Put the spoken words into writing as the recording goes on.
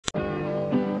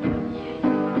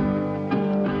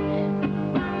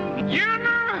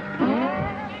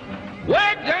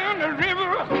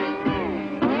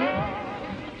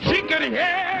can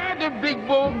hear the big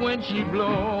boat when she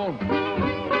blows.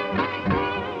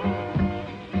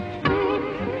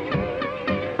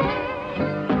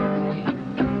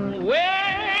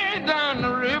 Way down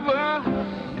the river,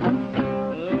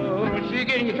 oh, she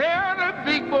can hear the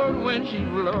big boat when she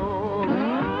blows.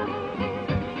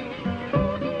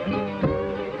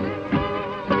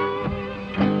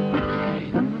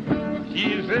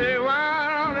 She say,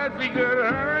 why don't that be good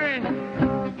hurry?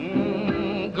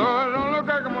 God, don't look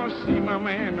like I'm gonna see my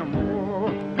man no more.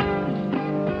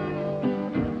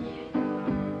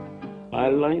 I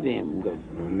liked him because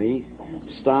when he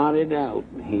started out,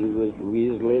 we was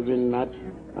living not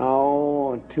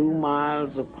 2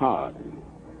 miles apart.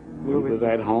 He was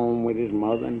at home with his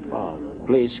mother and father, a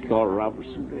place called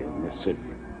Robertsonville,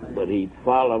 Mississippi. But he'd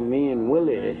follow me and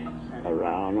Willie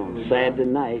around on Saturday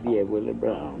night, Willie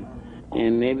Brown.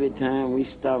 And every time we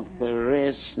stopped for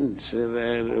rest and sit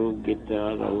at a little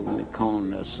guitar over in the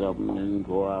corner or something and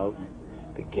go out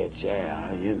to catch air,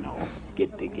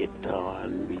 get the guitar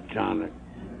and be trying to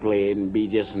play it and be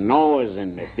just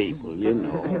noising the people,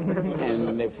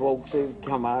 And the folks would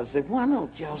come out and say, why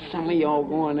don't some of y'all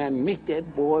go in there and make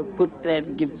that boy get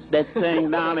that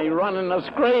thing down, he running us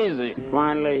crazy.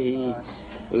 Finally he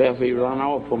left, he run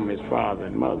off from his father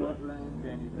and mother.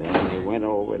 Then he went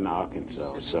over in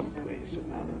Arkansas someplace or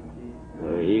another.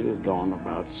 Well, he was gone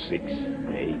about 6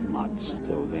 to 8 months.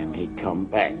 So then he come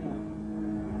back.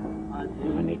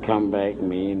 And when he come back,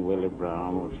 me and Willie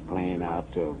Brown was playing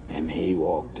out there, and he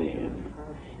walked in.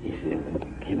 He said,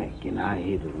 can I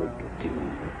hear the little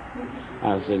tune?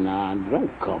 I said, nah,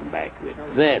 don't come back with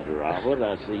that, Robert.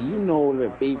 I said, the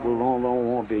people don't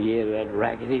want to hear that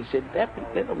racket. He said, let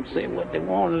them say what they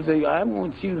want to say. I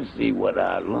want you to see what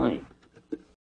I learned.